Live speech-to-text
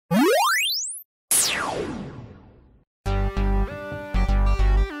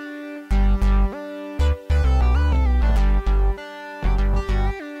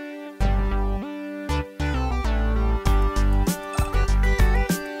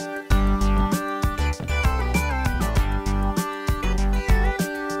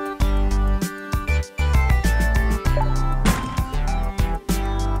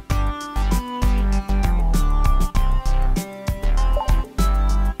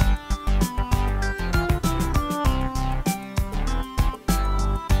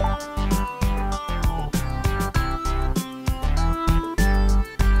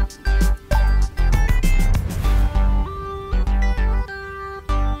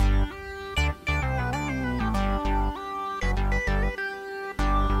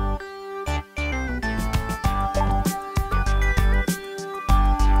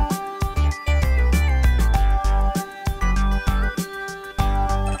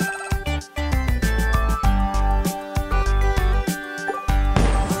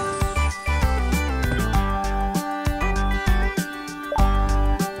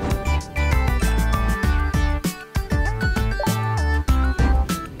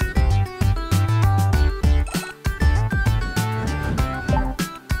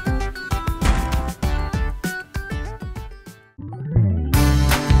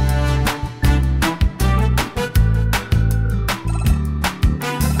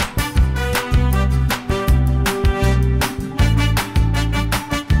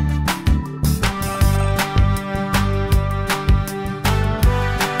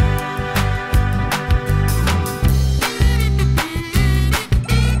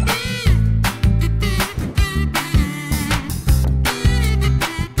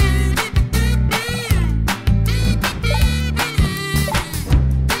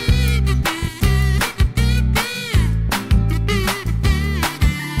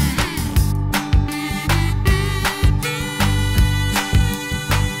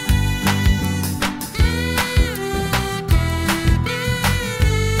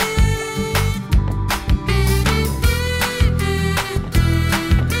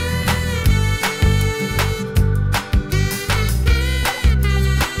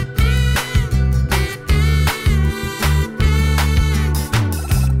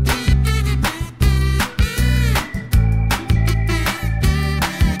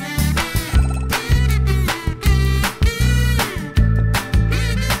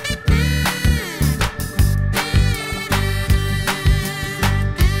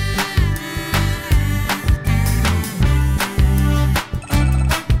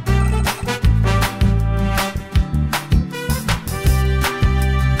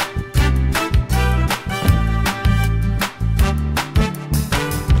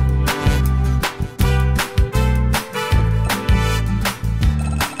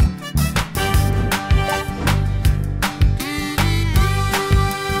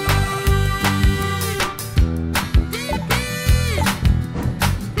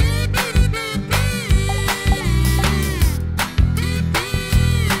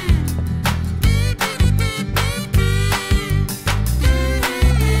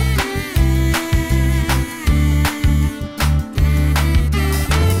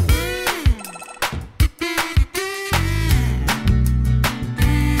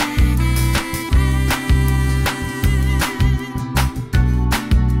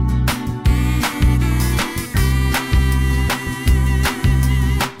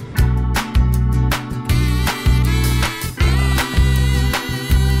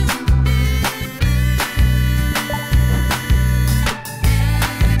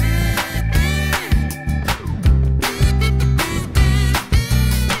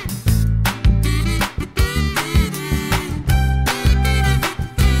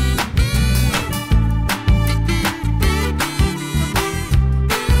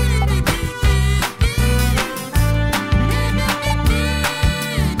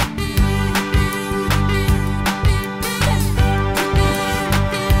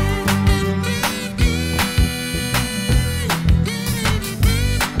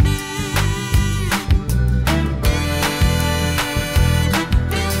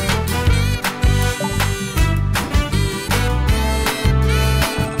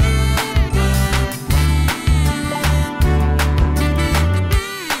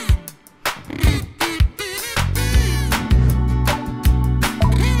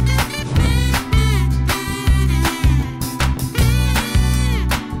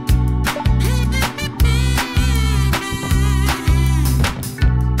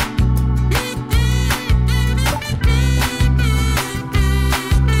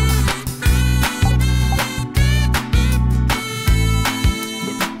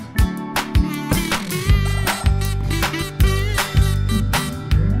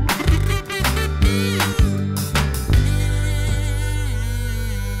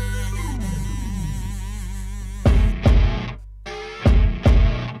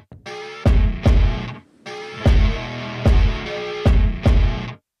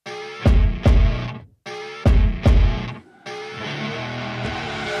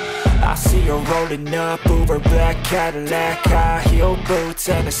rolling up, Uber black Cadillac, high heel boots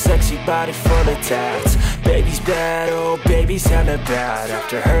and a sexy body full of tats. Baby's bad, oh baby's hella bad.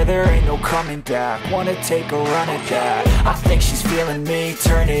 After her there ain't no coming back. Wanna take a run at that. I think she's feeling me,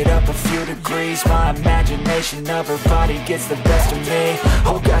 turn it up a few degrees. My imagination of her body gets the best of me.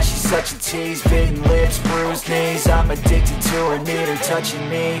 Oh gosh, she's such a tease, bitten lips, bruised knees. I'm addicted to her, need her touching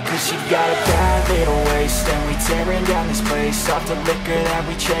me. Cause she got a bad little waist, and we tearing down this place. Off the liquor that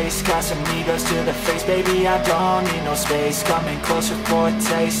we chase, got some egos to the face. Baby, I don't need no space, coming closer for a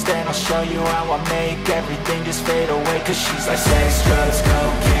taste. And I'll show you how I make everything just fade away. Cause she's like sex, drugs,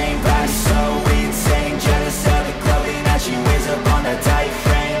 cocaine, body so insane. Jealous of the clothing that she wears up on a tight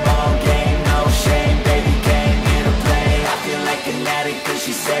frame. All game, no shame, baby came here to play. I feel like an addict cause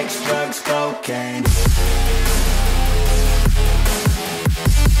she's sex, drugs, cocaine.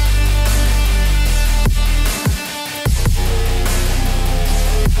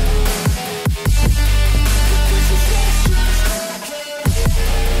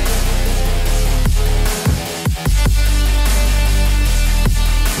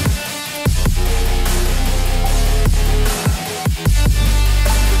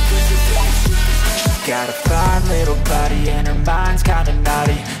 Got a fine little body and her mind's kinda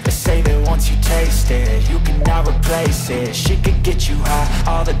naughty. They say that once you taste it, you cannot replace it. She could get you high,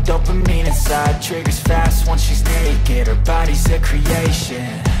 all the dopamine inside triggers fast once she's naked. Her body's a creation.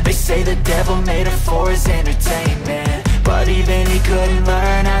 They say the devil made her for his entertainment, but even he couldn't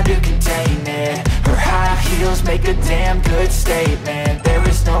learn how to contain it. Her high heels make a damn good statement. There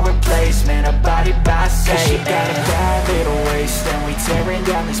is no replacement, a body by Satan. She got a bad little waist, and we tearing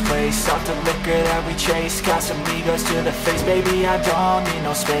down this place. Off the liquor that we chase, got some egos to the face. Baby, I don't need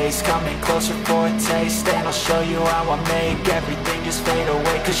no space, coming closer for a taste. And I'll show you how I make everything just fade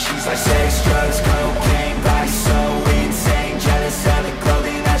away. Cause she's like sex, drugs, cocaine, body so insane. Jealous of the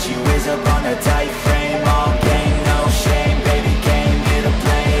clothing that she wears up on a tight frame. All game, no shame, baby came here to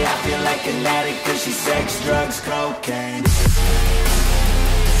play. I feel like an addict cause she's sex, drugs, cocaine.